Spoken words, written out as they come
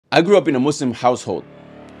I grew up in a Muslim household,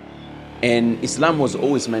 and Islam was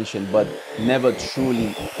always mentioned, but never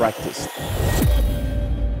truly practiced.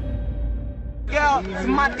 Girl,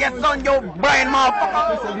 smack your son, your brain,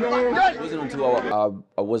 motherfucker. It wasn't until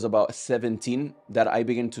I was about 17 that I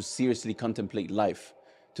began to seriously contemplate life,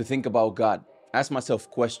 to think about God, ask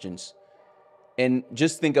myself questions, and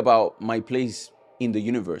just think about my place in the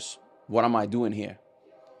universe. What am I doing here?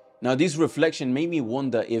 Now, this reflection made me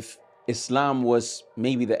wonder if Islam was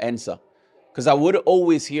maybe the answer. Because I would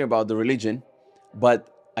always hear about the religion, but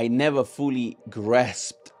I never fully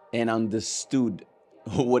grasped and understood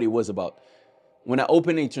what it was about. When I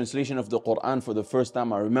opened a translation of the Quran for the first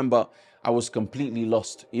time, I remember I was completely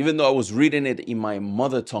lost. Even though I was reading it in my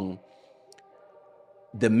mother tongue,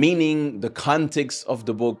 the meaning, the context of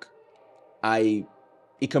the book, it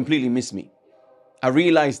completely missed me. I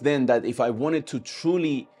realized then that if I wanted to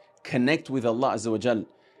truly connect with Allah Azza wa Jal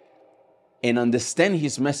and understand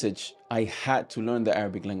His message, I had to learn the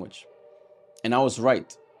Arabic language. And I was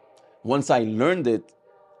right. Once I learned it,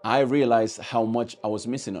 I realized how much I was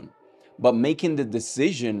missing on. But making the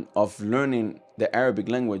decision of learning the Arabic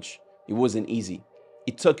language, it wasn't easy.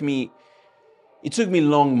 It took me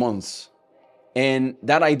long months. And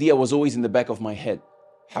that idea was always in the back of my head.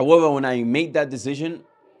 However, when I made that decision,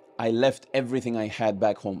 I left everything I had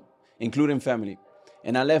back home, including family.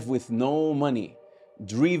 And I left with no money,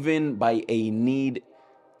 driven by a need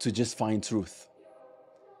to just find truth.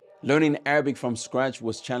 Learning Arabic from scratch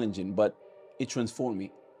was challenging, but it transformed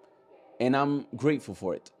me. And I'm grateful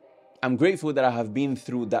for it. I'm grateful that I have been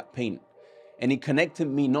through that pain. And it connected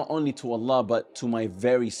me not only to Allah, but to my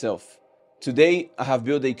very self. Today, I have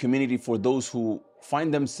built a community for those who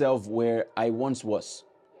find themselves where I once was,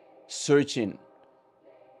 searching,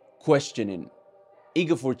 questioning,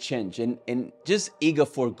 eager for change, and just eager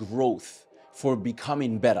for growth, for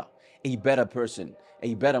becoming better, a better person,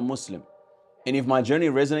 a better Muslim. And if my journey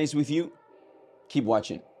resonates with you, keep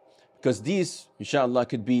watching. Because this, inshallah,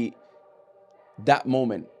 could be that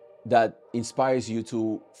moment that inspires you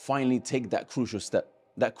to finally take that crucial step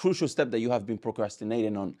that you have been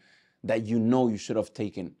procrastinating on, that you know you should have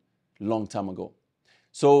taken long time ago.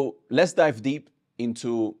 So let's dive deep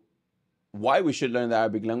into why we should learn the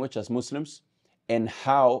Arabic language as Muslims and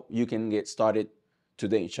how you can get started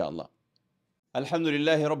today, inshallah.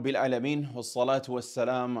 Alhamdulillahi Rabbil Alameen, wassalatu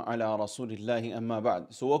wassalam ala Rasulillahi amma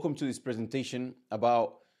ba'd. So welcome to this presentation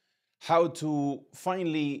about how to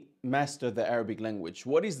finally master the Arabic language.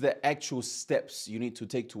 What is the actual steps you need to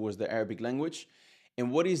take towards the Arabic language? And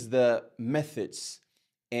what is the methods?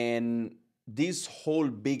 And this whole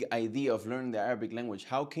big idea of learning the Arabic language,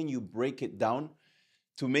 how can you break it down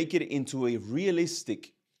to make it into a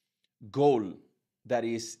realistic goal that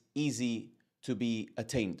is easy to be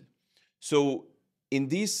attained? So in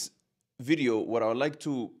this video, what I would like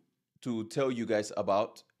to tell you guys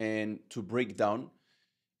about and to break down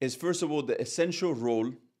is, first of all, the essential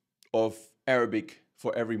role of Arabic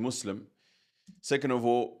for every Muslim. Second of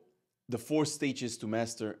all, the 4 stages to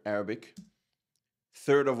master Arabic.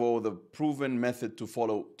 Third of all, the proven method to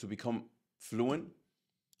follow to become fluent.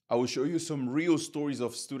 I will show you some real stories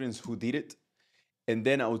of students who did it. And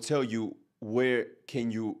then I will tell you where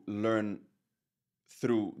can you learn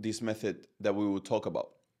through this method that we will talk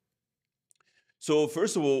about. So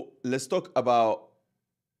first of all, let's talk about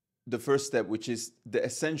the first step, which is the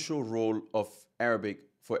essential role of Arabic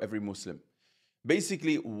for every Muslim.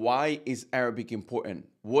 Basically, why is Arabic important?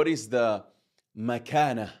 What is the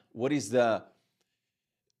makana? What is the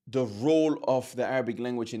role of the Arabic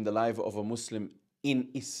language in the life of a Muslim in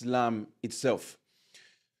Islam itself?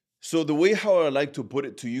 So the way how I like to put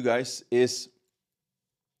it to you guys is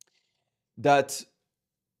that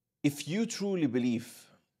if you truly believe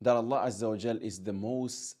that Allah Azza wa Jal is the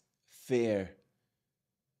most fair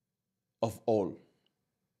of all,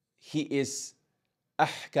 He is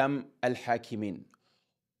Ahkam al-Hakimin,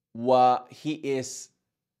 wa He is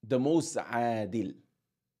the most adil.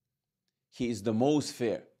 He is the most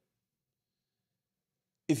fair.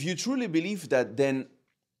 If you truly believe that, then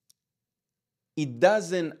it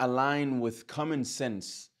doesn't align with common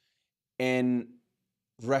sense and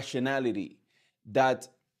rationality that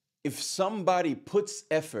if somebody puts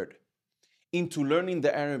effort into learning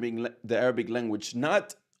the Arabic language,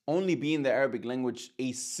 not only being the Arabic language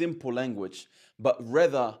a simple language, but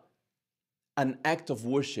rather an act of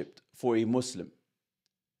worship for a Muslim.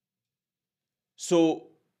 So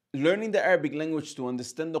learning the Arabic language to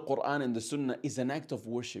understand the Quran and the Sunnah is an act of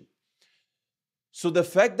worship. So the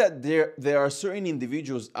fact that there are certain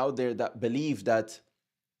individuals out there that believe that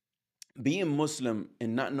being Muslim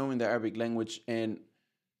and not knowing the Arabic language and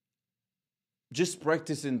just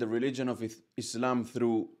practicing the religion of Islam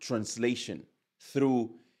through translation,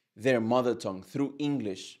 through their mother tongue, through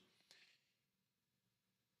English,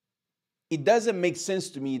 it doesn't make sense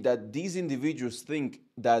to me that these individuals think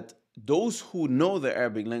that those who know the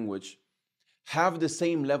Arabic language have the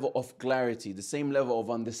same level of clarity, the same level of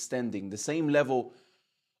understanding, the same level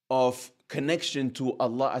of connection to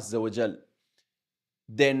Allah Azza wa Jal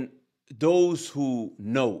than those who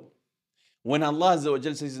know. When Allah Azza wa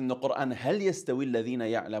Jal says in the Quran, هَلْ يَسْتَوِي الَّذِينَ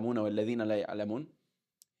يَعْلَمُونَ وَالَّذِينَ لَا يَعْلَمُونَ?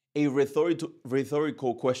 A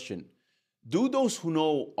rhetorical question. Do those who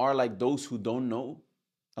know are like those who don't know?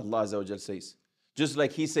 Allah Azza wa Jal says. Just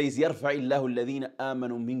like He says, يَرْفَعِ اللَّهُ الَّذِينَ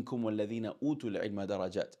آمَنُوا مِنكُمْ وَالَّذِينَ أُوتُوا الْعِلْمَ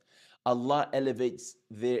دَرَجَاتٍ. Allah elevates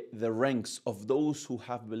the ranks of those who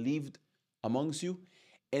have believed amongst you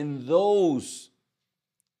and those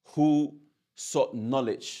who sought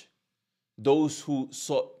knowledge, those who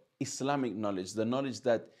sought Islamic knowledge, the knowledge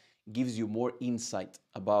that gives you more insight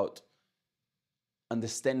about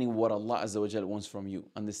understanding what Allah Azza wa Jal wants from you,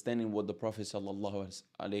 understanding what the Prophet Sallallahu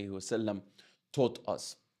Alaihi Wasallam taught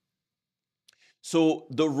us. So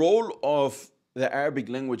the role of the Arabic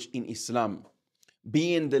language in Islam,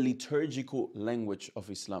 being the liturgical language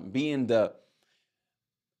of Islam, being the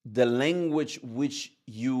language which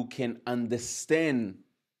you can understand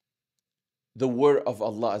the word of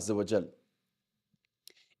Allah Azza wa Jal,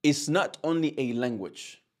 is not only a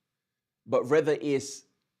language, but rather is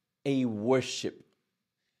a worship.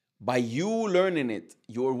 By you learning it,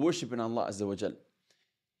 you're worshiping Allah Azza wa Jal.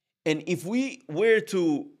 And if we were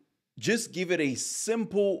to just give it a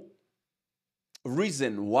simple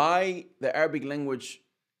reason why the Arabic language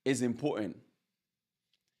is important,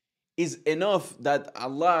 is enough that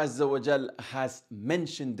Allah Azza wa Jal has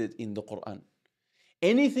mentioned it in the Quran.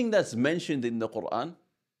 Anything that's mentioned in the Quran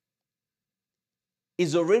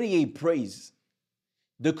is already a praise.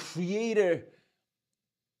 The creator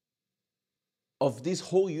of this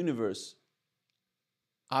whole universe,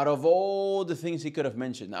 out of all the things He could have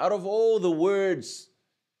mentioned, out of all the words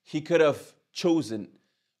He could have chosen,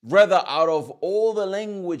 rather out of all the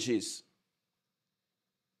languages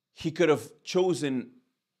He could have chosen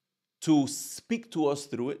to speak to us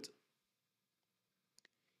through it,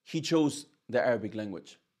 He chose the Arabic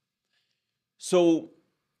language. So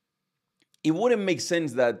it wouldn't make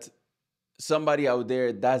sense that somebody out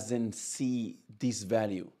there doesn't see this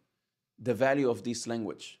value, the value of this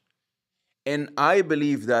language. And I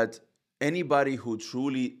believe that anybody who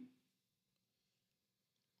truly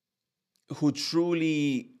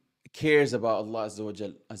cares about Allah Azza wa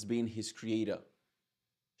Jal as being His creator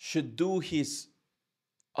should do his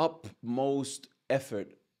utmost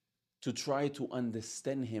effort to try to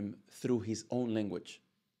understand Him through His own language,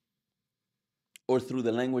 or through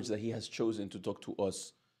the language that He has chosen to talk to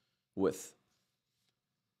us with.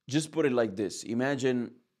 Just put it like this.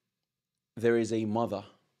 Imagine there is a mother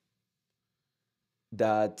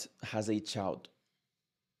that has a child,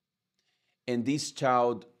 and this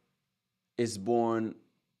child is born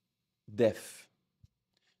deaf.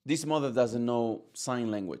 This mother doesn't know sign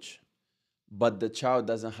language, but the child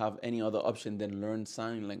doesn't have any other option than learn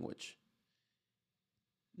sign language.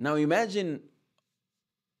 Now imagine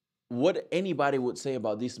what anybody would say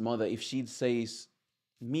about this mother if she says,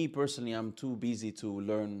 me personally, I'm too busy to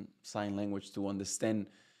learn sign language to understand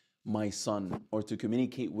my son or to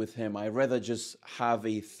communicate with him. I'd rather just have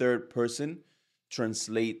a third person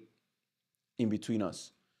translate in between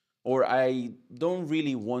us. Or I don't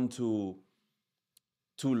really want to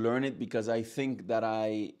learn it because I think that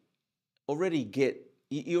it already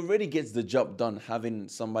gets the job done having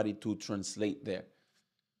somebody to translate there.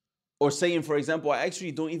 Or saying, for example, I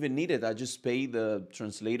actually don't even need it. I just pay the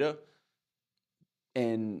translator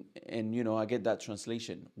and I get that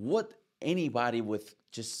translation. What anybody with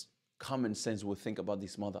just common sense would think about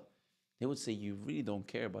this mother? They would say, you really don't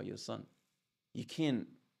care about your son. You can't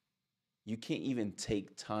even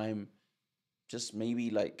take time, just maybe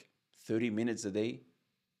like 30 minutes a day,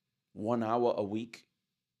 1 hour a week.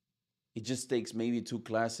 It just takes maybe 2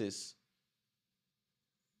 classes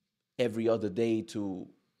every other day to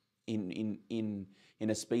in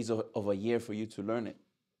a space of a year for you to learn it.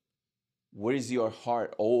 Where is your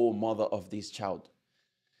heart, oh mother of this child?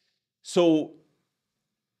 So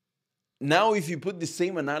now if you put the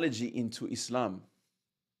same analogy into Islam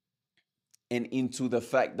and into the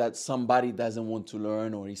fact that somebody doesn't want to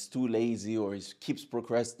learn, or is too lazy, or keeps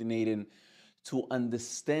procrastinating to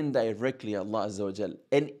understand directly Allah Azza wa Jal,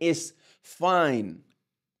 and is fine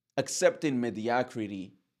accepting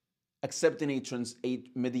mediocrity, accepting a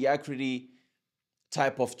mediocrity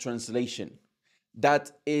type of translation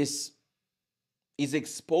that is is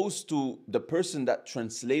exposed to the person that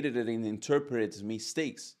translated it and interpreted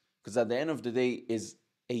mistakes. Because at the end of the day, is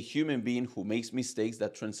a human being who makes mistakes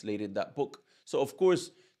that translated that book. So of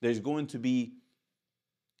course, there's going to be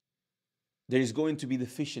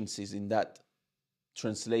deficiencies in that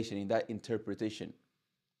translation, in that interpretation.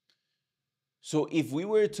 So if we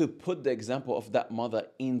were to put the example of that mother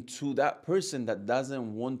into that person that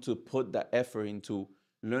doesn't want to put that effort into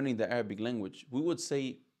learning the Arabic language, we would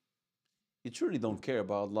say, you truly don't care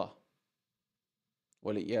about Allah.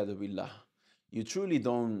 Waliyadu billah. You truly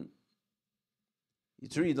don't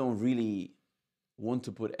really want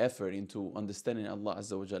to put effort into understanding Allah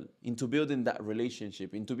Azza wa Jal, into building that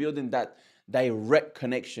relationship, into building that direct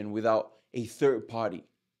connection without a third party.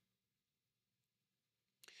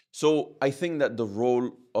 So I think that the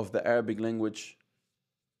role of the Arabic language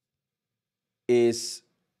is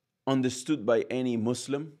understood by any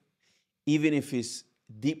Muslim, even if it's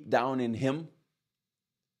deep down in him,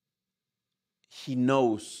 he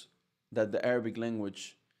knows that the Arabic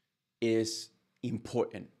language is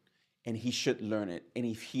important and he should learn it. And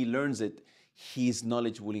if he learns it, his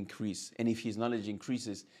knowledge will increase. And if his knowledge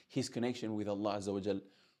increases, his connection with Allah Azza wa Jal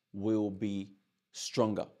will be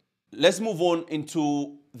stronger. Let's move on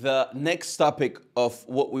into the next topic of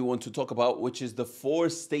what we want to talk about, which is the 4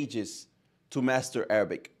 stages to master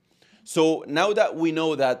Arabic. So now that we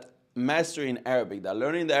know that mastering Arabic, that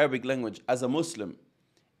learning the Arabic language as a Muslim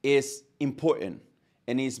is important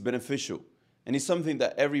and is beneficial and is something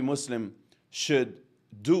that every Muslim should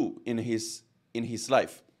do in his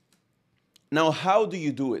life. Now, how do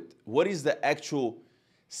you do it? What is the actual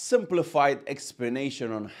simplified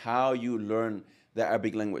explanation on how you learn the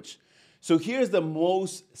Arabic language? So here's the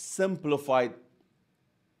most simplified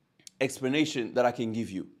explanation that I can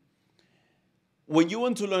give you. When you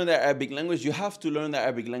want to learn the Arabic language, you have to learn the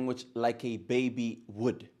Arabic language like a baby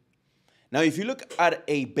would. Now, if you look at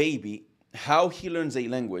a baby, how he learns a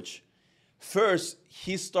language, first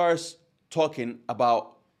he starts talking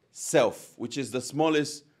about self, which is the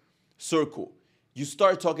smallest circle. You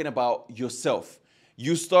start talking about yourself.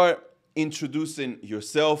 You start introducing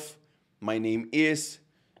yourself. My name is,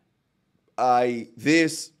 I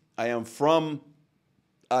am from,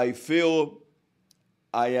 I feel,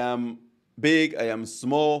 I am big, I am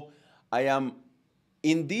small, I am.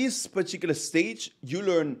 In this particular stage, you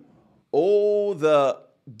learn all the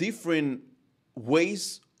different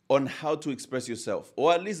ways on how to express yourself,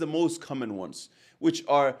 or at least the most common ones, which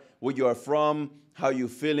are where you are from, how you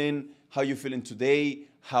feeling today,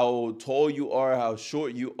 how tall you are, how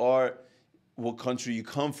short you are, what country you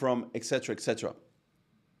come from, etc., etc.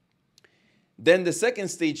 Then the second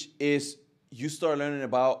stage is you start learning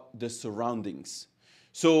about the surroundings.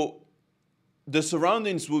 So the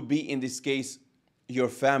surroundings would be, in this case, your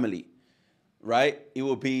family, right? It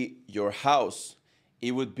would be your house.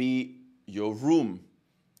 It would be your room.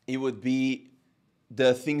 It would be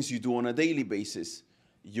the things you do on a daily basis,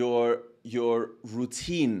 your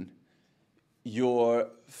routine, your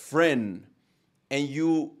friend. And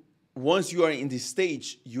you, once you are in this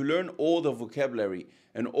stage, you learn all the vocabulary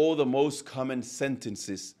and all the most common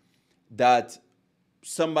sentences that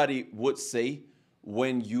somebody would say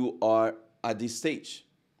when you are at this stage.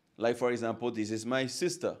 Like, for example, this is my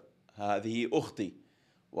sister, هذه أختي,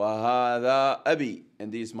 وهذا أبي,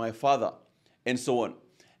 and this is my father, and so on.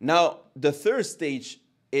 Now, the third stage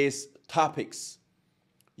is topics.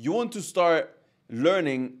 You want to start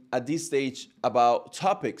learning at this stage about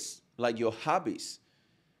topics like your hobbies.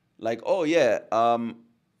 Like, oh yeah,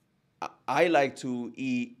 I like to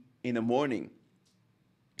eat in the morning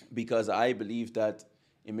because I believe that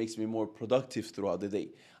it makes me more productive throughout the day.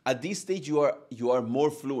 At this stage, you are more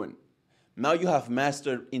fluent. Now you have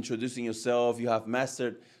mastered introducing yourself. You have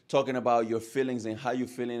mastered talking about your feelings and how you're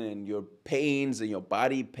feeling and your pains and your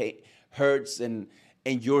body hurts and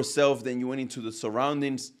yourself. Then you went into the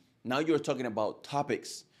surroundings. Now you're talking about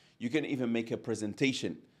topics. You can even make a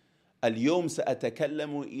presentation. اليوم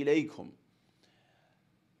سأتكلم إليكم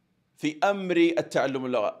في أمر التعلم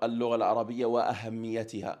اللغة العربية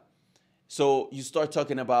وأهميتها. So you start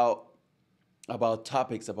talking about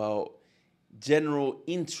topics, about general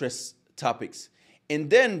interest topics. And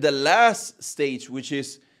then the last stage, which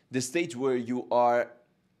is the stage where you are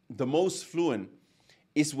the most fluent,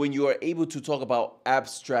 is when you are able to talk about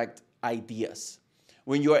abstract ideas.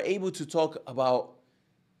 When you are able to talk about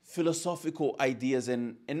philosophical ideas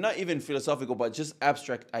and not even philosophical, but just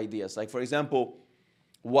abstract ideas. Like, for example,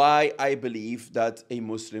 why I believe that a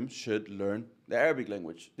Muslim should learn the Arabic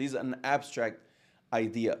language. This is an abstract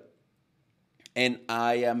idea. And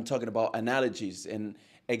I am talking about analogies and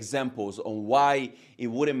examples on why it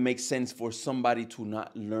wouldn't make sense for somebody to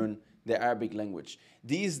not learn the Arabic language.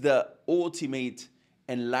 This is the ultimate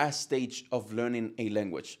and last stage of learning a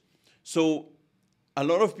language. So a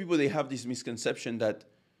lot of people, they have this misconception that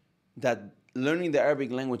learning the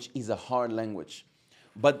Arabic language is a hard language.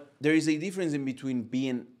 But there is a difference in between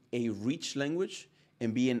being a rich language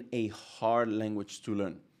and being a hard language to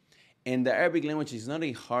learn. And the Arabic language is not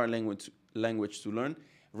a hard language to learn,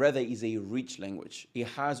 rather is a rich language. It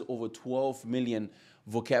has over 12 million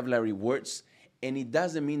vocabulary words, and it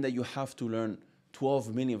doesn't mean that you have to learn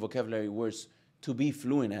 12 million vocabulary words to be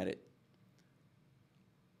fluent at it.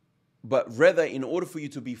 But rather, in order for you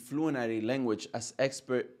to be fluent at a language, as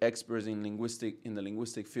experts in the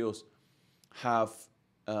linguistic fields have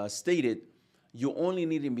stated, you only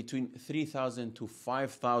need in between 3,000 to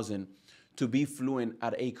 5,000 to be fluent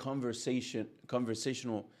at a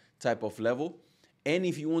conversational type of level. And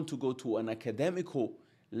if you want to go to an academical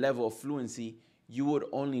level of fluency, you would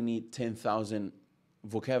only need 10,000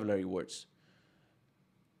 vocabulary words.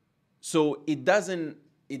 So it doesn't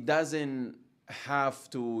have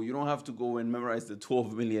to, you don't have to go and memorize the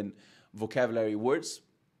 12 million vocabulary words,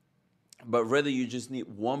 but rather you just need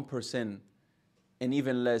 1% and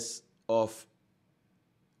even less of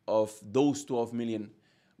those 12 million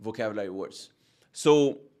vocabulary words.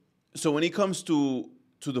 So when it comes to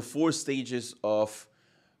the 4 stages of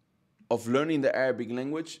learning the Arabic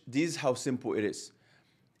language, this is how simple it is.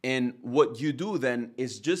 And what you do then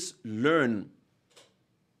is just learn.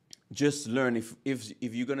 If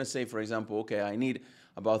you're going to say, for example, okay, I need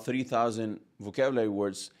about 3,000 vocabulary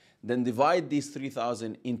words, then divide these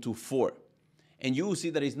 3,000 into 4. And you will see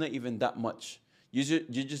that it's not even that much. You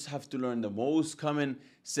just have to learn the most common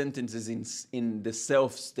sentences in the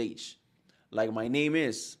self stage. Like, my name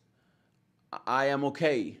is, I am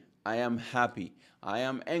okay, I am happy, I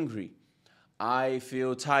am angry, I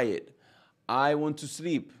feel tired, I want to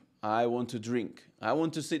sleep, I want to drink, I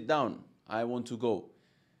want to sit down, I want to go.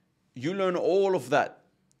 You learn all of that,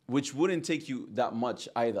 which wouldn't take you that much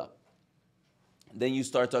either. Then you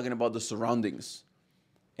start talking about the surroundings.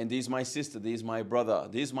 And this is my sister, this is my brother,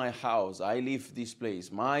 this is my house, I live this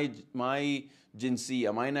place, my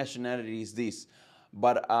jinsiya, my nationality is this,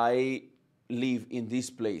 but I live in this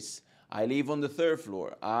place, I live on the 3rd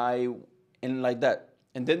floor, and like that.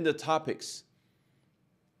 And then the topics,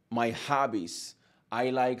 my hobbies, I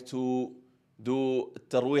like to do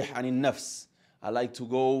tarwih anin nafs, I like to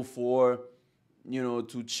go for,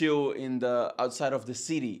 to chill in the outside of the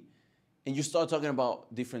city. And you start talking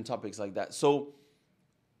about different topics like that. So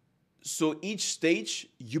each stage,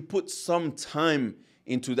 you put some time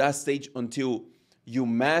into that stage until you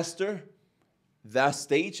master that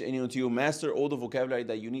stage and until you master all the vocabulary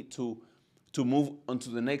that you need to move on to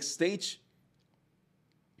the next stage.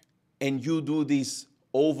 And you do this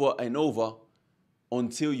over and over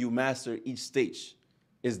until you master each stage.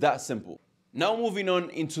 It's that simple. Now moving on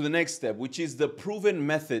into the next step, which is the proven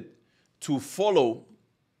method to follow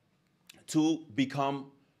to become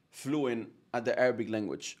fluent at the Arabic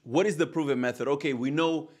language. What is the proven method? Okay, we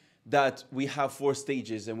know that we have 4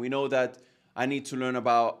 stages, and we know that I need to learn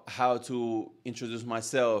about how to introduce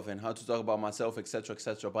myself and how to talk about myself, etc.,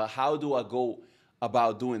 etc. But how do I go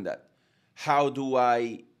about doing that? How do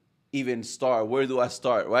I even start? Where do I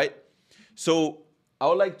start, right? So I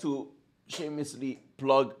would like to shamelessly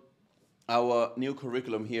plug our new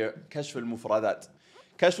curriculum here, Kashf al-Mufradat.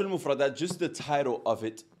 Kashf al-Mufradat, just the title of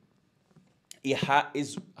it,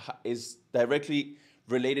 is directly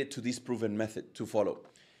related to this proven method to follow,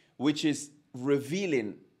 which is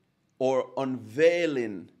revealing or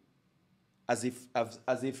unveiling as if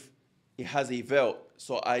it has a veil.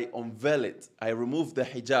 So I unveil it. I remove the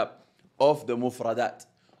hijab of the mufradat,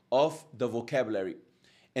 of the vocabulary.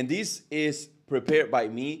 And this is prepared by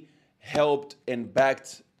me, helped and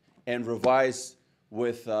backed and revised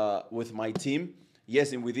with my team.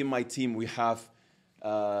 Yes, and within my team we have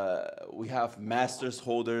master's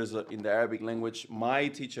holders in the Arabic language. My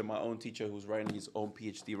teacher, my own teacher, who's writing his own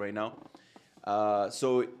PhD right now.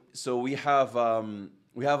 So we have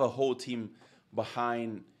a whole team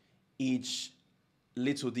behind each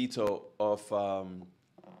little detail of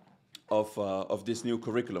this new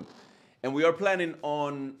curriculum, and we are planning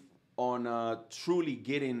on truly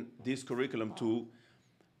getting this curriculum to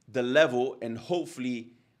the level and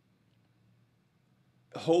hopefully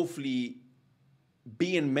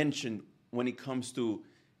being mentioned when it comes to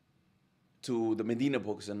the Medina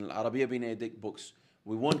books and Arabiya bin Adik books.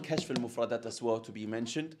 We want Kashf al-Mufradat as well to be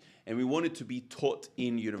mentioned, and we want it to be taught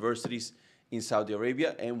in universities in Saudi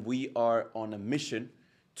Arabia, and we are on a mission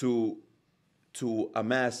to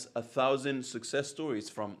amass 1,000 success stories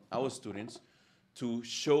from our students to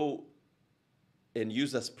show and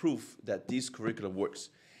use as proof that this curriculum works.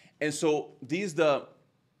 And so this is the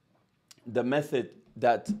method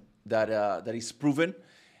that is proven,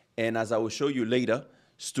 and as I will show you later,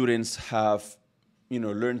 students have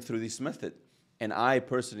learned through this method, and I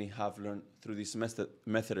personally have learned through this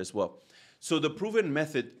method as well. So the proven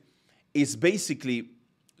method is basically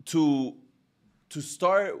to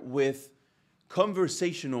start with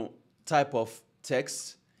conversational type of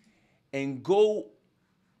text and go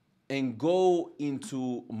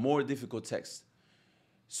into more difficult text.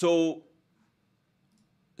 So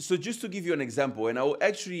just to give you an example, and I will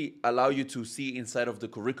actually allow you to see inside of the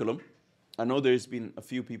curriculum. I know there's been a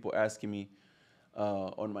few people asking me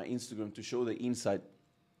on my Instagram to show the inside.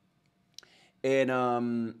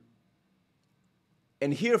 And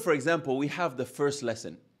here, for example, we have the first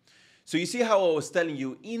lesson. So you see how I was telling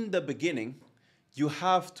you in the beginning, you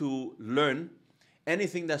have to learn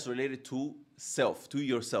anything that's related to self, to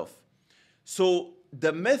yourself. So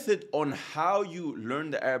the method on how you learn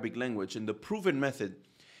the Arabic language, and the proven method,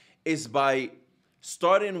 is by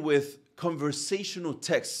starting with conversational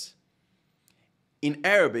texts in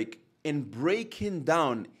Arabic and breaking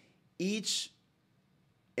down each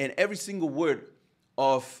and every single word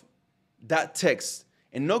of that text,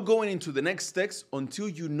 and not going into the next text until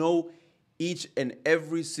you know each and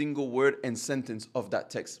every single word and sentence of that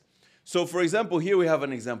text. So for example, here we have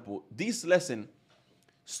an example. This lesson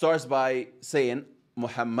starts by saying,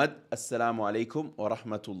 Muhammad, assalamu alaikum wa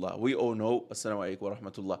rahmatullah. We all know assalamu alaikum wa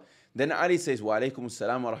rahmatullah. Then Ali says, wa alaikum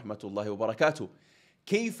assalam wa rahmatullahi wa barakatuh.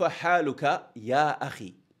 Kayfa haluka ya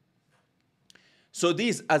akhi. So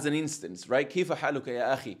this as an instance, right? Kayfa haluka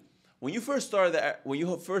ya akhi. When you first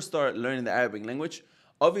start learning the Arabic language,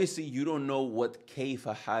 obviously you don't know what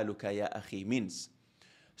kayfa haluka ya akhi means.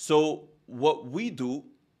 So what we do,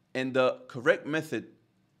 and the correct method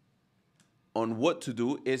on what to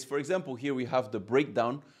do is, for example, here we have the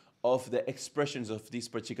breakdown of the expressions of this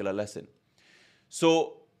particular lesson.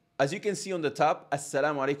 So as you can see on the top,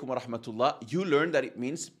 assalamu alaikum wa rahmatullah, you learn that it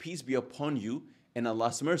means peace be upon you and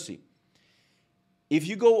Allah's mercy. If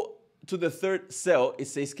you go to the third cell, it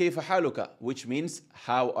says kayfa haluka, which means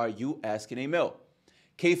how are you, asking a male.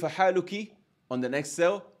 Kayfa haluki on the next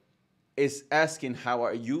cell is asking how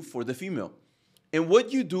are you for the female. And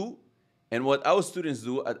what you do, and what our students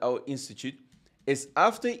do at our institute, is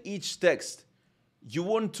after each text, you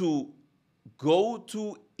want to go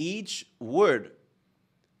to each word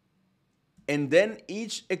and then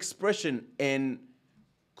each expression and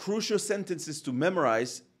crucial sentences to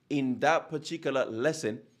memorize in that particular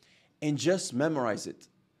lesson, and just memorize it.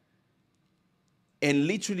 And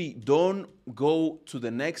literally don't go to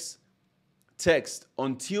the next text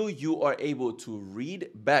until you are able to read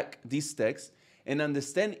back this text and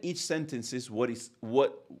understand each sentence what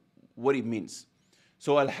it means.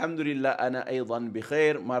 So alhamdulillah ana aydan bi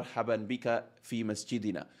khair, marhaban bika fi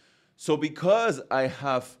masjidina. So because I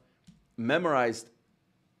have memorized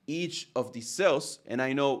each of these cells, and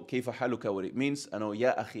I know kayfa haluka what it means, I know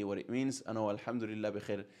ya akhi what it means, I know alhamdulillah bi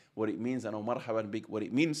khair what it means, I know marhaban bik what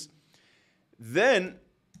it means, then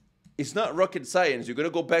it's not rocket science. You're going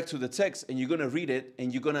to go back to the text and you're going to read it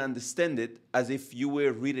and you're going to understand it as if you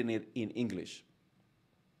were reading it in English.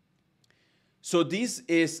 So this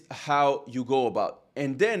is how you go about.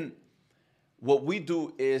 And then what we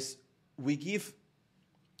do is we give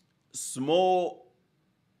small,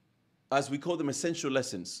 as we call them, essential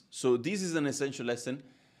lessons. So this is an essential lesson,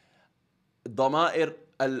 الضمائر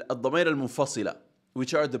المنفصلة,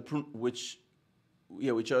 which are the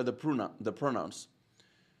pronouns.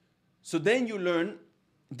 So then you learn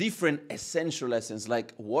different essential lessons,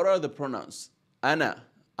 like what are the pronouns? Ana,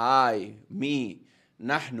 I, me,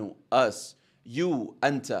 nahnu, us, you,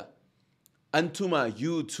 anta, antuma,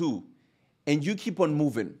 you too. And you keep on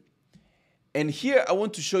moving. And here I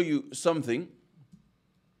want to show you something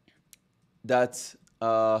that,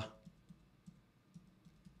 so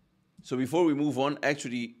before we move on,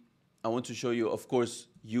 actually, I want to show you, of course,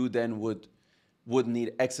 you then would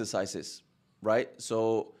need exercises, right?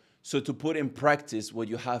 So to put in practice what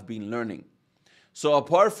you have been learning. So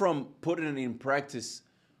apart from putting it in practice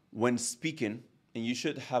when speaking, and you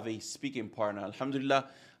should have a speaking partner. Alhamdulillah,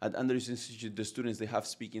 at Andalus Institute, the students, they have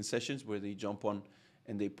speaking sessions where they jump on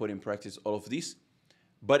and they put in practice all of these.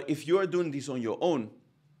 But if you are doing this on your own,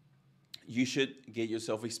 you should get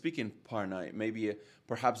yourself a speaking partner. Maybe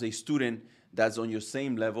perhaps a student that's on your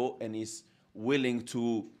same level and is willing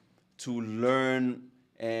to learn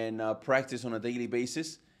and practice on a daily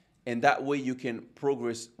basis. And that way you can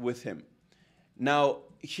progress with him. Now,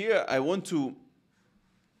 here I want to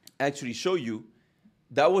actually show you,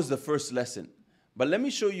 that was the first lesson. But let me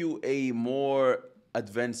show you a more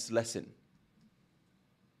advanced lesson.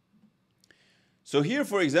 So here,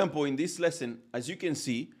 for example, in this lesson, as you can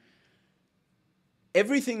see,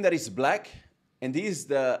 everything that is black, and this is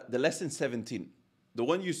the lesson 17. The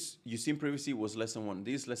one you seen previously was lesson 1.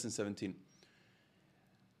 This is lesson 17.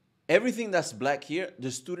 Everything that's black here, the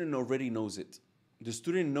student already knows it. The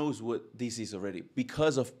student knows what this is already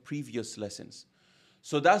because of previous lessons.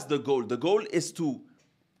 So that's the goal. The goal is to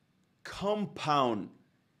compound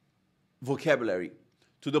vocabulary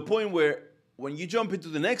to the point where when you jump into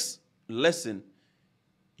the next lesson,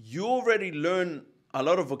 you already learn a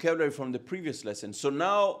lot of vocabulary from the previous lesson. So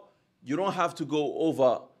now you don't have to go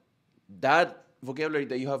over that vocabulary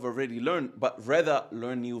that you have already learned, but rather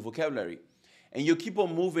learn new vocabulary. And you keep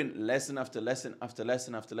on moving lesson after lesson after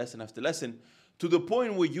lesson after lesson after lesson to the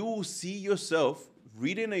point where you see yourself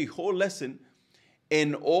reading a whole lesson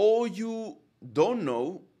and all you don't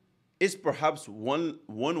know is perhaps one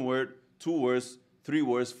word, 2 words, 3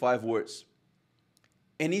 words, 5 words.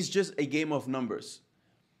 And it's just a game of numbers.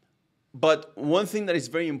 But one thing that is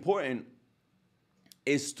very important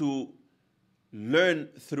is to learn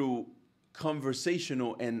through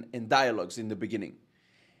conversational and dialogues in the beginning.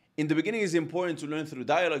 In the beginning, it's important to learn through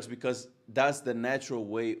dialogues because that's the natural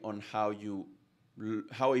way on how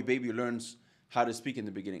a baby learns how to speak in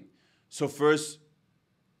the beginning. So first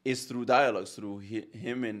is through dialogues, through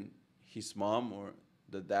him and his mom or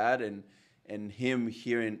the dad, and him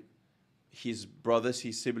hearing his brothers,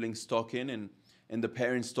 his siblings talking, and the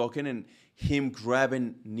parents talking, and him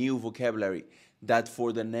grabbing new vocabulary that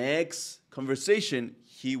for the next conversation,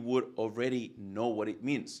 he would already know what it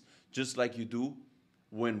means, just like you do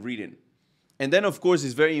when reading. And then, of course,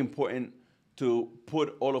 it's very important to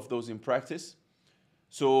put all of those in practice.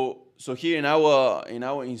 So here in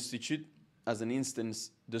our institute, as an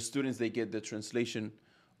instance, the students, they get the translation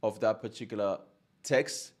of that particular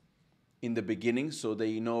text in the beginning, so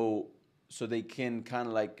they know, so they can kind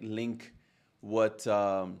of like link what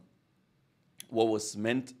was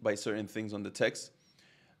meant by certain things on the text.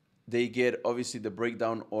 They get obviously the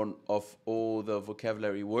breakdown of all the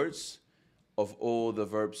vocabulary words, of all the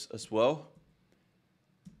verbs as well.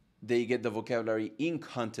 They get the vocabulary in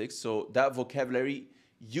context, so that vocabulary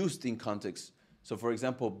used in context. So for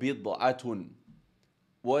example, bid'atun.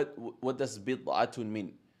 What does bid'atun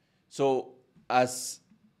mean? So as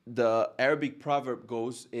the Arabic proverb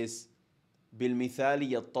goes is بالمثال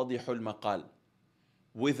يتضح المقال.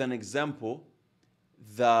 With an example,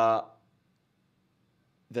 the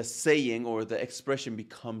saying or the expression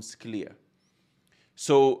becomes clear.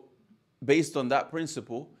 So based on that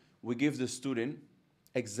principle, we give the student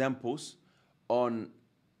examples on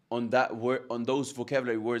that word, on those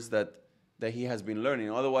vocabulary words that he has been learning.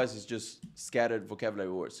 Otherwise, it's just scattered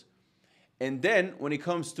vocabulary words. And then when it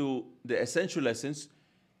comes to the essential lessons,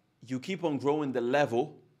 you keep on growing the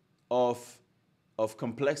level of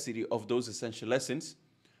complexity of those essential lessons,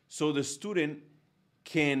 so the student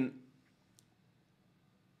can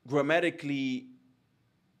grammatically,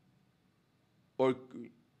 or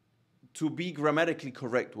to be grammatically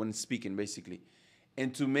correct when speaking, basically,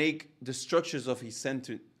 and to make the structures of his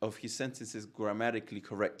sentences grammatically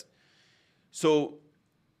correct. So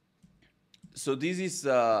this is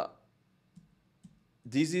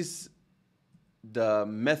the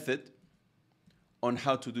method on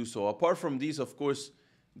how to do so. Apart from these, of course,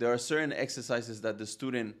 there are certain exercises that the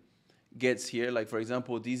student gets here. Like, for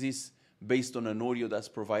example, this is based on an audio that's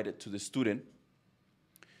provided to the student.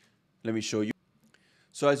 Let me show you.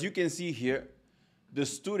 So as you can see here, the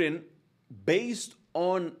student, based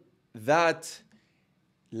on that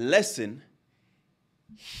lesson,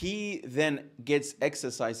 he then gets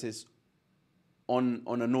exercises on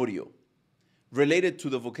an audio related to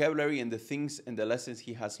the vocabulary and the things and the lessons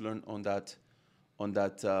he has learned on that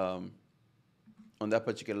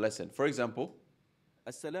particular lesson. For example,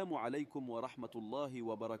 السلام عليكم ورحمة الله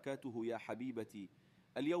وبركاته يا حبيبتي.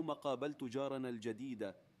 اليوم قابلت جارنا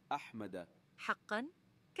الجديد أحمد. حقا؟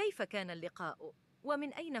 كيف كان اللقاء؟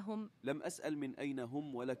 ومن أين هم؟ لم أسأل من أين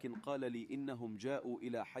هم، ولكن قال لي إنهم جاءوا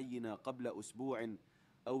إلى حينا قبل أسبوع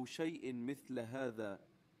أو شيء مثل هذا.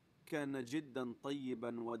 كان جدا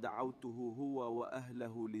طيبا ودعوته هو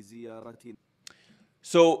وأهله لزيارتنا.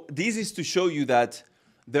 So this is to show you that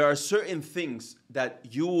there are certain things that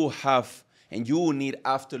you will have and you will need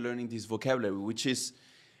after learning this vocabulary, which is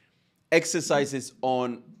exercises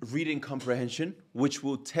on reading comprehension, which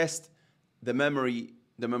will test the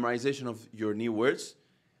memorization of your new words,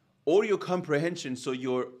 audio comprehension, so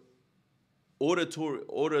your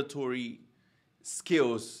auditory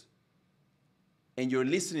skills and your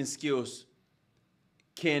listening skills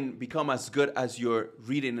can become as good as your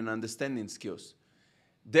reading and understanding skills.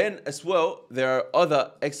 Then as well, there are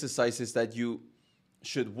other exercises that you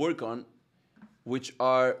should work on which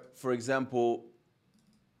are, for example,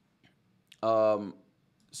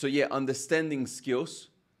 so yeah, understanding skills,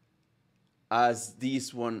 as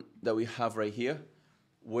this one that we have right here,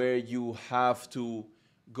 where you have to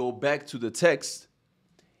go back to the text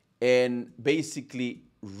and basically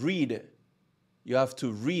read. You have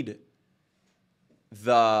to read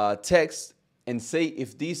the text and say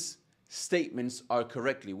if these statements are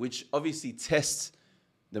correctly, which obviously tests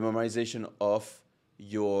the memorization of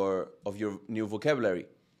your new vocabulary.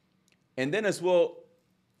 And then as well,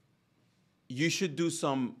 you should do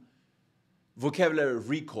some vocabulary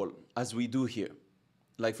recall, as we do here.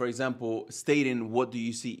 Like, for example, stating what do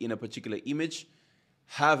you see in a particular image,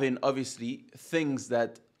 having obviously things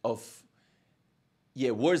that of,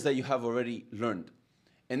 yeah, words that you have already learned.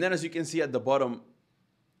 And then as you can see at the bottom,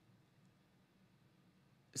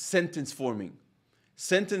 sentence forming.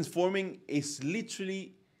 Sentence forming is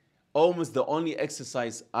literally almost the only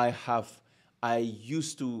exercise I have. I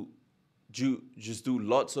used to just do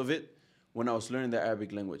lots of it when I was learning the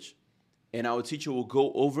Arabic language. And our teacher will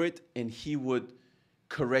go over it and he would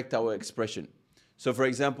correct our expression. So for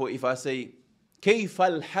example, if I say, كيف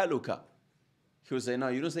الحالك? He will say, no,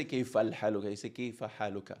 you don't say كيف الحالك, you say كيف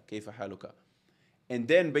حالك, كيف حالك. And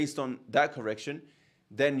then based on that correction,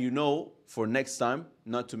 then you know for next time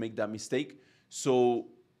not to make that mistake. So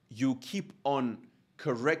you keep on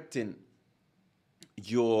correcting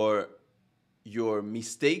your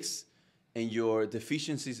mistakes and your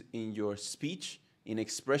deficiencies in your speech, in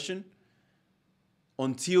expression,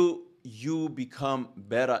 until you become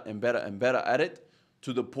better and better and better at it,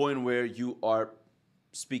 to the point where you are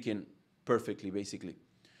speaking perfectly, basically.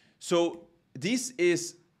 So this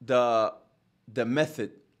is the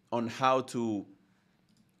method on how to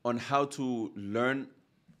learn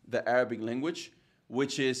the Arabic language,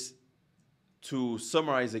 which is, to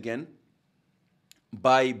summarize again,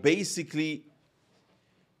 by basically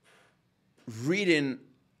reading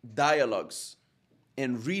dialogues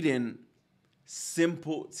and reading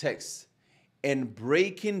simple text and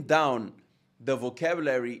breaking down the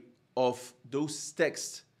vocabulary of those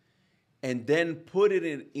texts and then putting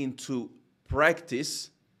it into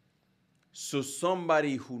practice, so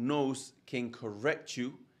somebody who knows can correct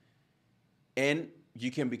you and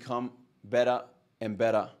you can become better and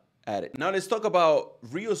better at it. Now let's talk about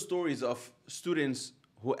real stories of students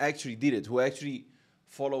who actually did it, who actually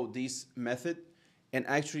followed this method and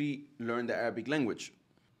actually learned the Arabic language.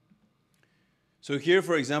 So here,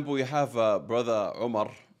 for example, we have brother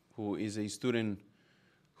Omar, who is a student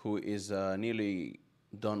who is nearly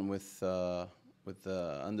done with the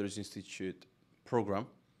Andalus Institute program.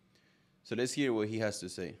 So let's hear what he has to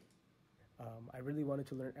say. I really wanted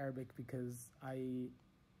to learn Arabic because I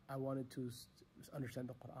wanted to understand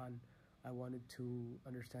the Quran. I wanted to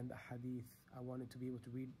understand the Hadith. I wanted to be able to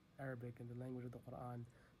read Arabic in the language of the Quran,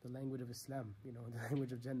 the language of Islam, the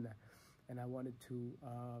language of Jannah. And I wanted to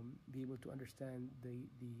be able to understand the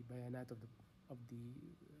bayanat of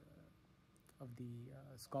the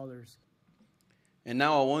scholars. And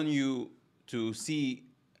now I want you to see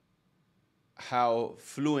how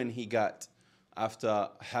fluent he got after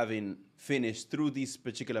having finished through this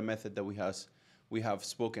particular method that we have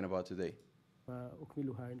spoken about today.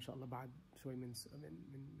 أكملها إن شاء الله بعد شوي من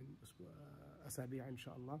أسابيع إن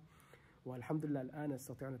شاء الله. والحمد لله الآن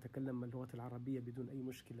أستطيع أن أتكلم اللغة العربية بدون أي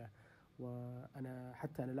مشكلة. وأنا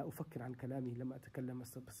حتى أنا لا أفكر عن كلامي لما أتكلم،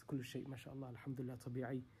 بس كل شيء ما شاء الله الحمد لله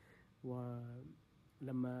طبيعي.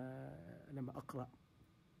 ولما أقرأ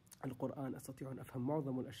القرآن أستطيع أن أفهم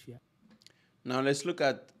معظم الأشياء. Now let's look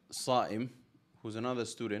at Saim, who's another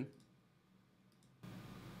student.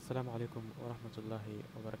 Assalamu alaikum wa rahmatullahi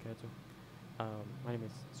wa barakatuh. My name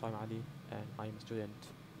is Saim Ali and I am a student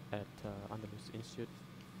at Andalus Institute.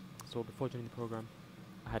 So before joining the program,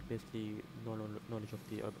 I had basically no knowledge of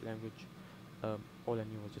the Arabic language. All I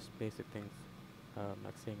knew was just basic things,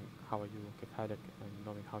 like saying how are you, كيف حالك, and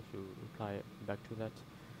knowing how to reply back to that.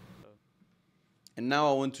 And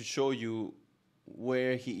now I want to show you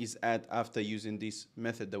where he is at after using this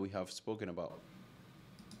method that we have spoken about.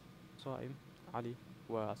 صائم علي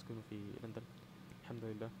وأسكن في لندن. الحمد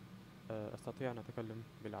لله أستطيع أن أتكلم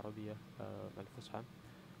بالعربية الفصحى.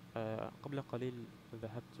 قبل قليل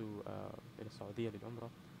ذهبت إلى السعودية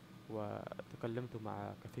للعمرة وتكلمت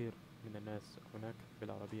مع كثير من الناس هناك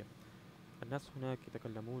بالعربية. الناس هناك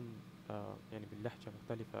يتكلمون يعني باللهجة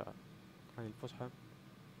مختلفة عن الفصحى،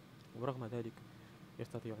 ورغم ذلك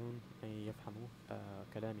يستطيعون أن يفهموا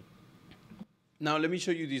كلامي. Now let me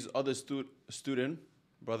show you this other student,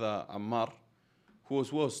 brother Ammar, who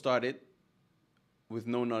as well started with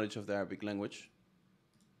no knowledge of the Arabic language.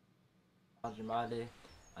 جمالي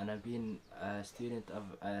and I've been a student of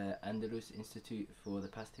Andalus Institute for the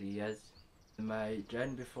past 3 years. My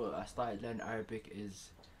journey before I started learning Arabic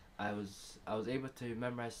is I was able to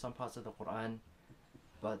memorize some parts of the Quran,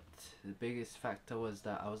 but the biggest factor was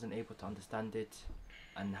that I wasn't able to understand it,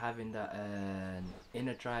 and having that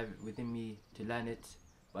inner drive within me to learn it,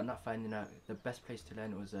 but not finding out the best place to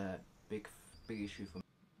learn it was a big issue for me.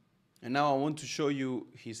 And now I want to show you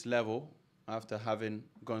his level after having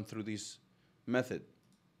gone through this method.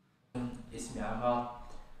 اسمي عمار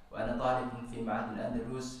وأنا طالب في معهد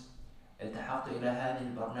الأندلس. التحقت إلى هذا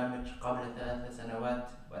البرنامج قبل 3 سنوات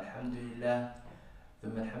والحمد لله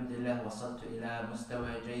ثم الحمد لله وصلت إلى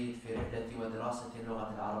مستوى جيد في رحلتي ودراستي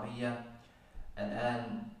اللغة العربية.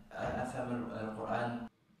 الآن أفهم القرآن.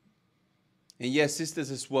 And yes,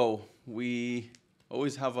 sisters as well. We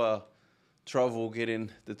always have a trouble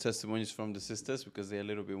getting the testimonies from the sisters because they're a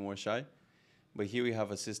little bit more shy. But here we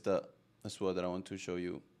have a sister as well that I want to show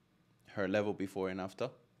you her level before and after.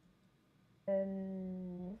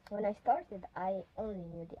 When I started, I only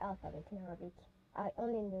knew the alphabet in Arabic. I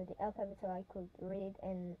only knew the alphabet so I could read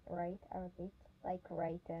and write Arabic, like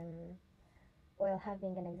write while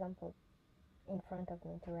having an example in front of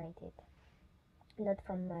me to write it, not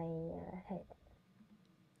from my head.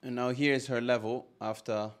 And now here is her level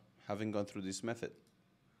after having gone through this method.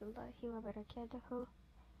 الله وبركاته.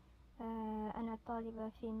 أنا طالبة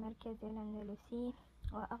في المركز الأندلسي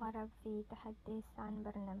وأغرب في تحدث عن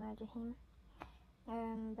برنامجهم.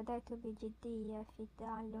 بدأت بجدية في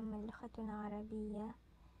تعلم اللغة العربية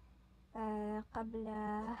قبل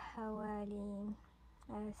حوالي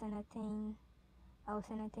 2 أو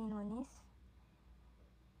 2.5 سنين.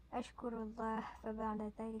 أشكر الله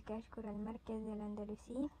فبعد ذلك أشكر المركز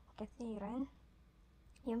الأندلسي كثيرا.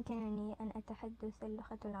 يمكنني أن أتحدث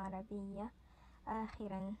اللغة العربية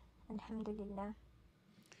آخرا الحمد لله.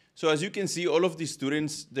 So as you can see, all of these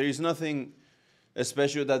students, there is nothing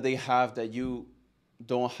special that they have that you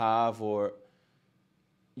don't have, or,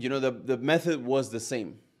 you know, the method was the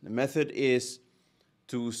same. The method is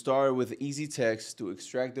to start with easy text, to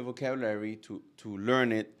extract the vocabulary, to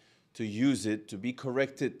learn it, to use it, to be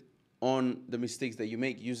corrected on the mistakes that you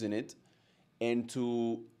make using it, and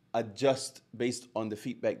to adjust based on the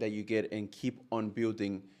feedback that you get and keep on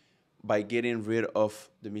building by getting rid of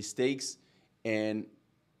the mistakes and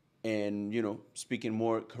you know, speaking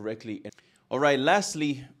more correctly. All right,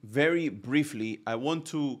 lastly, very briefly, I want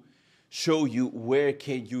to show you where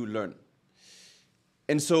can you learn.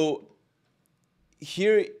 And so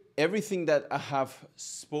here, everything that I have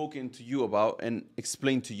spoken to you about and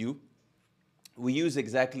explained to you, we use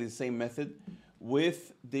exactly the same method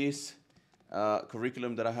with this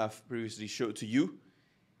curriculum that I have previously showed to you,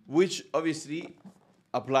 which obviously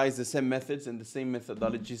applies the same methods and the same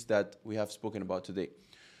methodologies that we have spoken about today.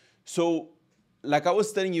 So, like I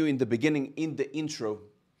was telling you in the beginning, in the intro,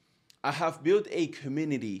 I have built a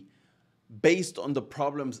community based on the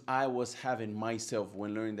problems I was having myself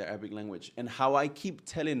when learning the Arabic language, and how I keep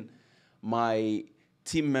telling my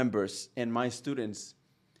team members and my students,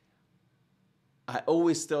 I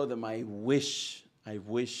always tell them I wish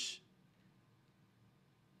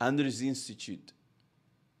Andalus Institute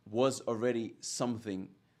was already something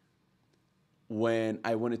when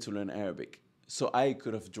I wanted to learn Arabic, so I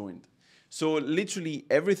could have joined. So literally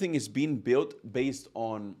everything is being built based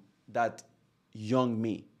on that young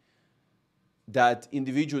me, that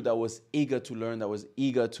individual that was eager to learn, that was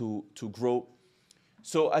eager to grow.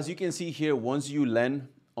 So as you can see here, once you land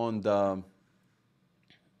on the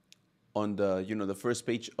you know, the first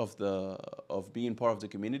page of being part of the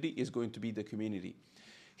community is going to be the community.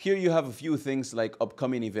 Here you have a few things like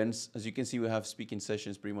upcoming events. As you can see, we have speaking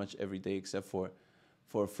sessions pretty much every day except for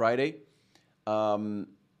Friday.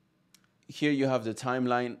 Here you have the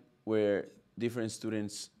timeline where different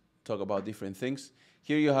students talk about different things.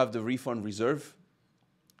 Here you have the refund reserve.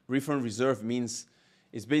 Refund reserve means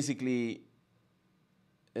it's basically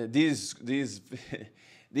this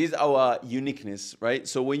is our uniqueness, right?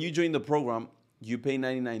 So when you join the program, you pay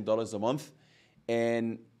 $99 a month,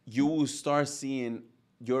 and you will start seeing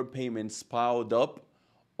your payments piled up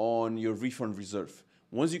on your refund reserve.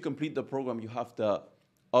 Once you complete the program, you have the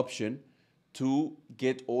option to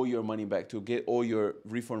get all your money back, to get all your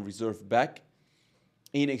refund reserve back,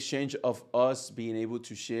 in exchange of us being able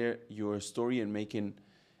to share your story and making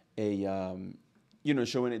a, you know,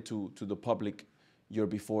 showing it to the public, your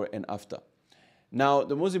before and after. Now,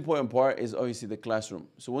 the most important part is obviously the classroom.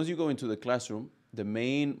 So once you go into the classroom, the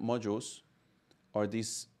main modules are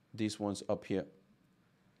these ones up here.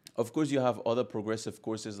 Of course, you have other progressive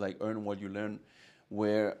courses like Earn What You Learn,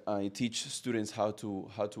 where I teach students how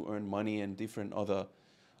to earn money and different other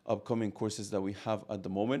upcoming courses that we have at the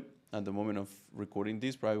moment of recording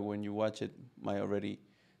this. Probably when you watch it might already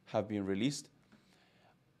have been released.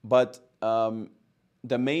 But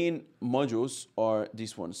the main modules are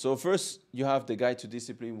these ones. So first you have the guide to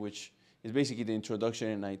discipline, which is basically the introduction,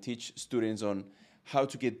 and I teach students on how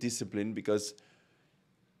to get disciplined, because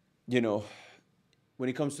when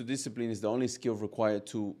it comes to discipline, it's the only skill required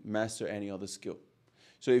to master any other skill.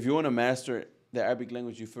 So if you want to master the Arabic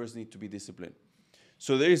language, you first need to be disciplined.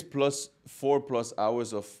 So there is 4+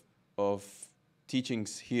 hours of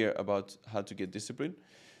teachings here about how to get disciplined.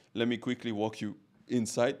 Let me quickly walk you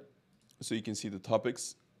inside so you can see the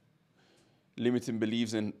topics. Limiting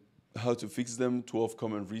beliefs and how to fix them, 12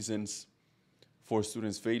 common reasons for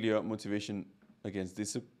students' failure, motivation against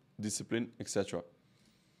discipline, etc.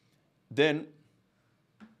 Then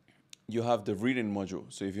you have the reading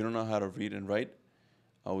module. So if you don't know how to read and write,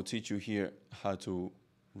 I will teach you here how to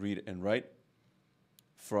read and write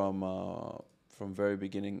from very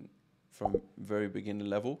beginning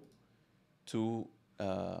level to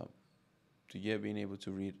being able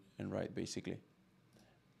to read and write, basically.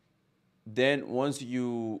 Then once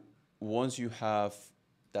you have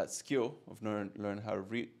that skill of learn how to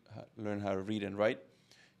read and write,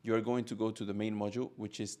 you are going to go to the main module,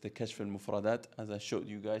 which is the Kashf al-Mufradat. As I showed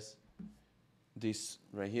you guys, this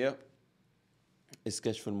right here is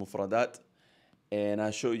Kashf al-Mufradat, and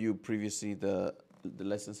I showed you previously the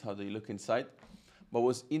lessons, how they look inside. But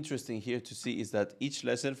what's interesting here to see is that each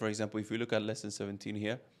lesson, for example, if you look at lesson 17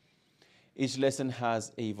 here, each lesson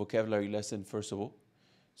has a vocabulary lesson, first of all.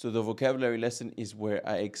 So the vocabulary lesson is where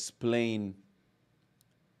I explain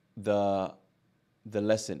the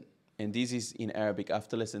lesson. And this is in Arabic.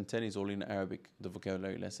 After lesson 10 is all in Arabic, the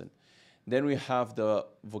vocabulary lesson. Then we have the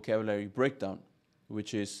vocabulary breakdown,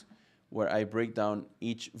 which is where I break down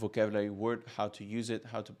each vocabulary word, how to use it,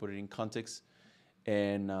 how to put it in context,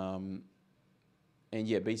 and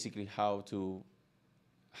basically how to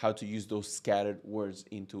use those scattered words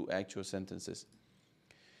into actual sentences.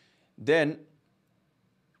 Then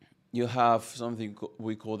you have something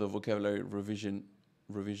we call the vocabulary revision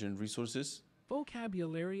resources.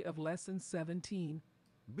 Vocabulary of lesson 17.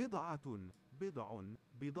 بضعة بضع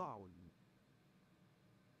بضاع.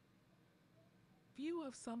 View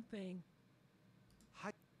of something.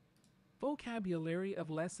 Vocabulary of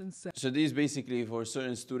lesson 7. So this is basically for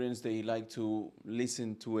certain students, they like to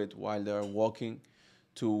listen to it while they're walking,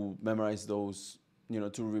 to memorize those,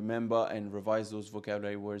 to remember and revise those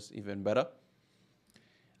vocabulary words even better.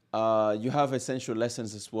 You have essential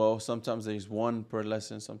lessons as well. Sometimes there's one per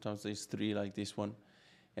lesson, sometimes there's 3 like this one.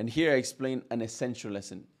 And here I explain an essential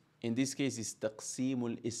lesson. In this case, it's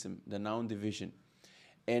taqsimul ism, the noun division.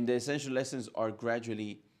 And the essential lessons are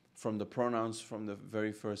gradually from the pronouns from the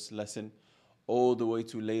very first lesson all the way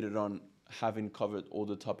to later on, having covered all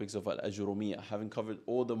the topics of al-ajurumiyya, having covered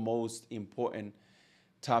all the most important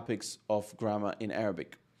topics of grammar in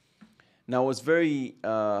Arabic. Now, what's very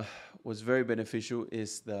beneficial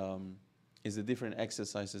is the different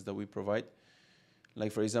exercises that we provide.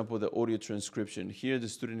 Like, for example, the audio transcription. Here, the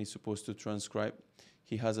student is supposed to transcribe.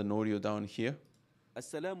 He has an audio down here.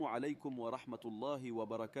 السلام عليكم ورحمة الله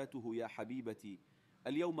وبركاته يا حبيبتي.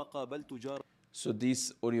 اليوم قابلت جار. So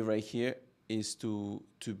this audio right here is to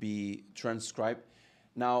be transcribed.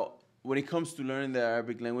 Now, when it comes to learning the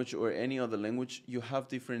Arabic language or any other language, you have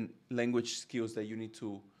different language skills that you need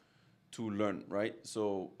to learn, right?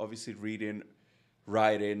 So obviously reading,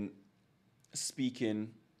 writing,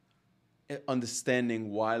 speaking, understanding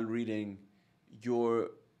while reading,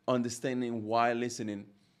 your understanding while listening.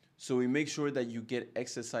 So we make sure that you get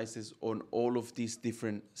exercises on all of these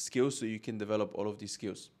different skills so you can develop all of these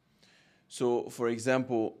skills. So for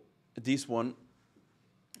example, this one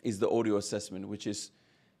is the audio assessment, which is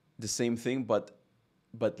the same thing, but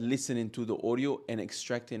listening to the audio and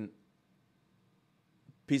extracting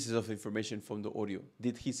pieces of information from the audio.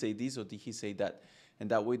 Did he say this or did he say that? And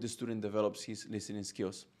that way the student develops his listening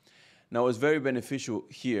skills. Now, it's very beneficial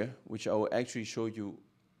here, which I will actually show you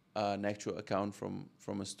an actual account from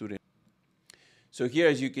a student. So here,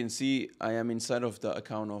 as you can see, I am inside of the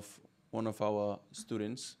account of one of our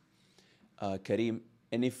students, Karim.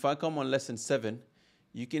 And if I come on lesson 7,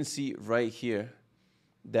 you can see right here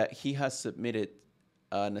that he has submitted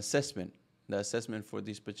an assessment, the assessment for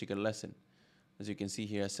this particular lesson. As you can see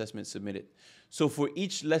here, assessment submitted. So for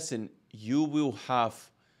each lesson, you will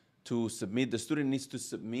have to submit, the student needs to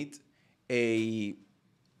submit a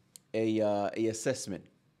assessment,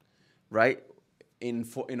 right? In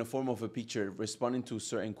a form of a picture, responding to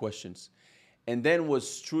certain questions. And then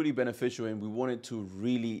what's truly beneficial, and we wanted to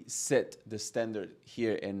really set the standard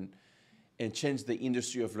here and and changed the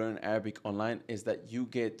industry of learning Arabic online is that you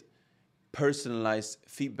get personalized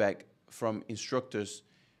feedback from instructors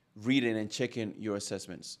reading and checking your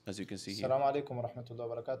assessments, as you can see here. السلام عليكم ورحمة الله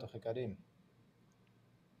وبركاته أخي كريم.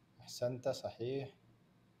 أحسنت صحيح.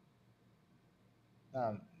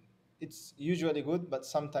 نعم. It's usually good, but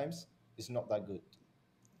sometimes it's not that good.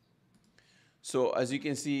 So as you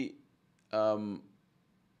can see, the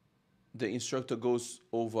instructor goes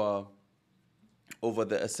over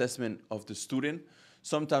the assessment of the student.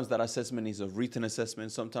 Sometimes that assessment is a written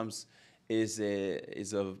assessment. Sometimes is a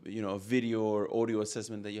a video or audio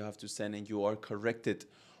assessment that you have to send, and you are corrected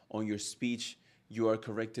on your speech. You are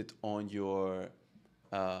corrected on your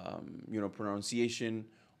pronunciation,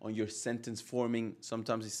 on your sentence forming.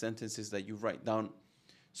 Sometimes it's sentences that you write down.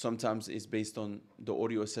 Sometimes it's based on the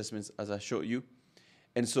audio assessments, as I showed you.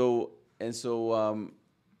 And so in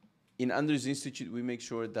Andalus Institute, we make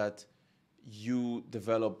sure that you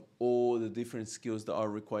develop all the different skills that are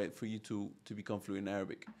required for you to become fluent in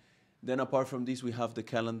Arabic. Then apart from this, we have the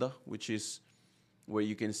calendar, which is where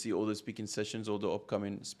you can see all the speaking sessions, all the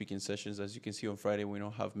upcoming speaking sessions. As you can see on Friday, we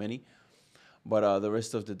don't have many, but the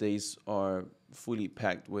rest of the days are fully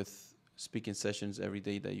packed with speaking sessions every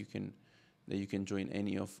day that you can join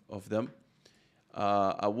any of them.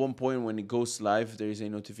 At one point when it goes live, there is a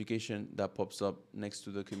notification that pops up next to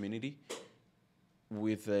the community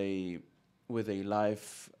with a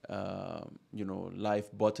live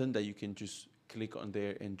live button that you can just click on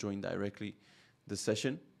there and join directly the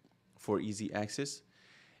session for easy access.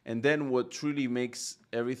 And then what truly makes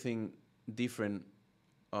everything different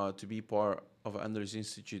to be part of Andalus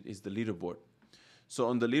Institute is the leaderboard. So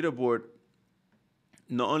on the leaderboard,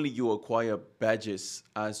 not only you acquire badges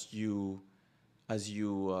as you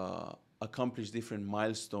accomplish different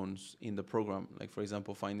milestones in the program, like for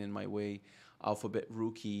example, Finding My Way, Alphabet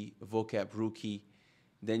Rookie, Vocab Rookie,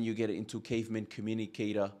 then you get into Caveman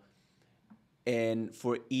Communicator, and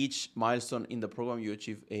for each milestone in the program, you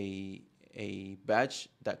achieve a badge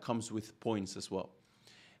that comes with points as well.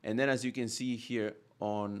 And then as you can see here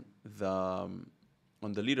on the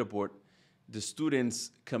leaderboard, the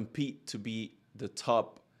students compete to be the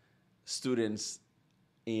top students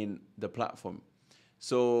in the platform.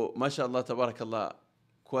 So, mashallah, tabarakallah,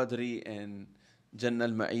 Quadri and Jannah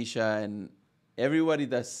al-Ma'isha and everybody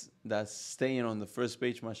that's staying on the first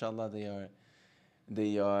page, mashallah,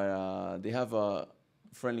 they have a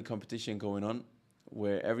friendly competition going on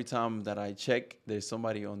where every time that I check, there's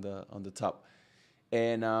somebody on the top,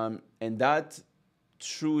 and that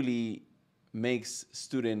truly makes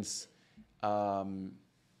students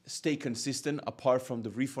stay consistent, apart from the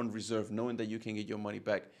refund reserve, knowing that you can get your money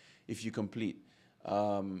back if you complete.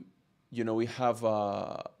 We have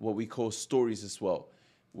what we call stories as well,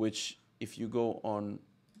 which if you go on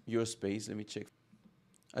your space, let me check.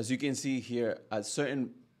 As you can see here, at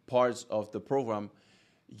certain parts of the program,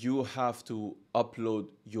 you have to upload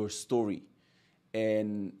your story.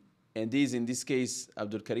 And in this case,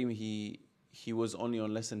 Abdul Karim, he was only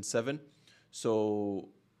on lesson 7. So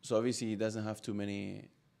obviously he doesn't have too many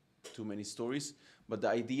stories. But the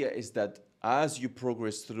idea is that as you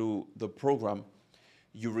progress through the program,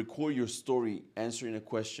 you record your story, answering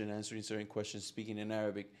certain questions, speaking in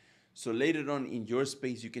Arabic. So later on in your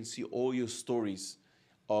space, you can see all your stories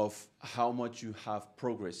of how much you have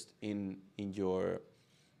progressed in your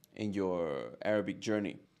Arabic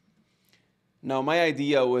journey. Now, my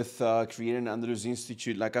idea with creating Andalus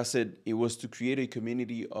Institute, like I said, it was to create a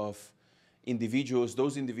community of individuals,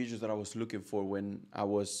 those individuals that I was looking for when I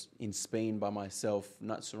was in Spain by myself,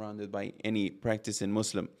 not surrounded by any practicing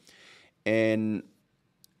Muslim. And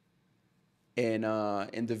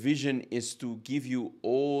the vision is to give you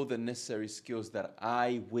all the necessary skills that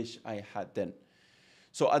I wish I had then.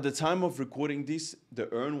 So at the time of recording this,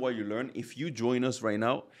 the Earn While You Learn, if you join us right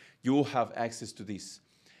now, you will have access to this.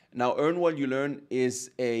 Now, Earn While You Learn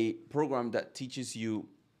is a program that teaches you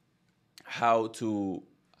how to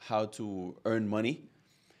earn money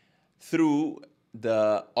through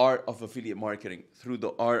the art of affiliate marketing, through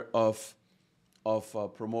the art of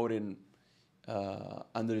promoting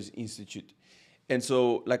Andalus Institute. And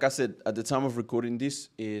so, like I said, at the time of recording this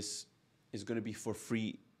is going to be for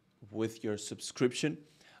free with your subscription.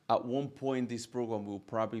 At one point, this program will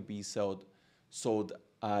probably be sold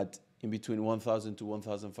at in between 1,000 to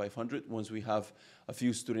 1,500 once we have a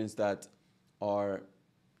few students that are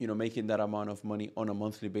making that amount of money on a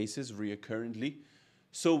monthly basis recurrently,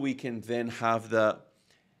 so we can then have the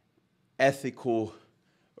ethical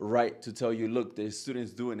right to tell you, look, there's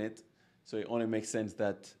students doing it, so it only makes sense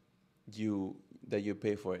that you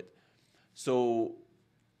pay for it. So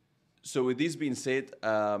with this being said,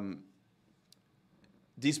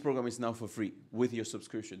 this program is now for free with your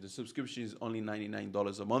subscription. The subscription is only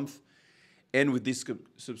 $99 a month. And with this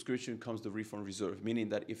subscription comes the refund reserve, meaning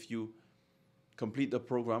that if you complete the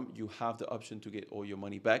program, you have the option to get all your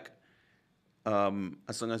money back,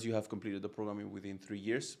 as long as you have completed the program within 3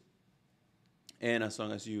 years, and as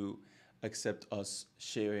long as you accept us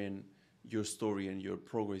sharing your story and your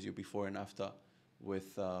progress, your before and after,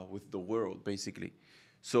 with the world, basically.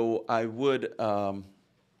 So I would,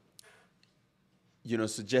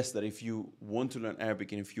 suggest that if you want to learn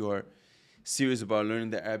Arabic and if you are serious about learning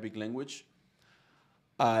the Arabic language,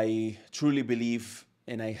 I truly believe,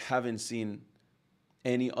 and I haven't seen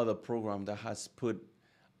any other program that has put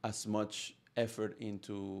as much effort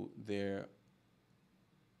into their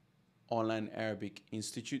online Arabic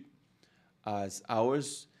institute as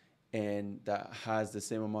ours, and that has the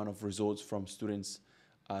same amount of results from students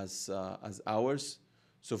as ours.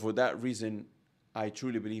 So for that reason, I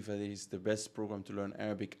truly believe that it is the best program to learn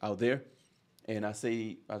Arabic out there. And I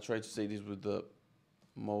try to say this with the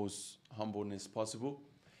most humbleness possible.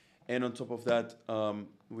 And on top of that,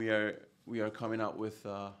 we are coming out with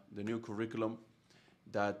the new curriculum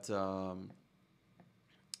that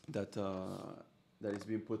is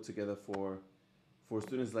being put together for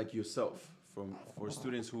students like yourself, for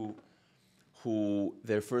students who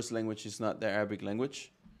their first language is not their Arabic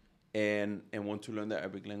language, and want to learn the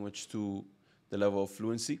Arabic language to the level of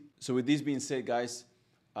fluency. So with this being said, guys,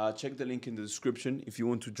 check the link in the description if you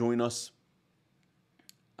want to join us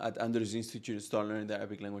at Andalus Institute to start learning the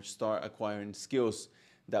Arabic language, start acquiring skills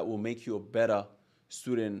that will make you a better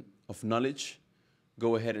student of knowledge.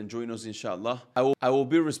 Go ahead and join us, inshallah. I will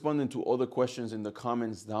be responding to all the questions in the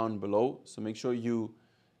comments down below, so make sure you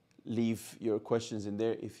leave your questions in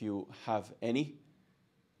there if you have any.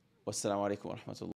 Wassalamu alaikum wa rahmatullah.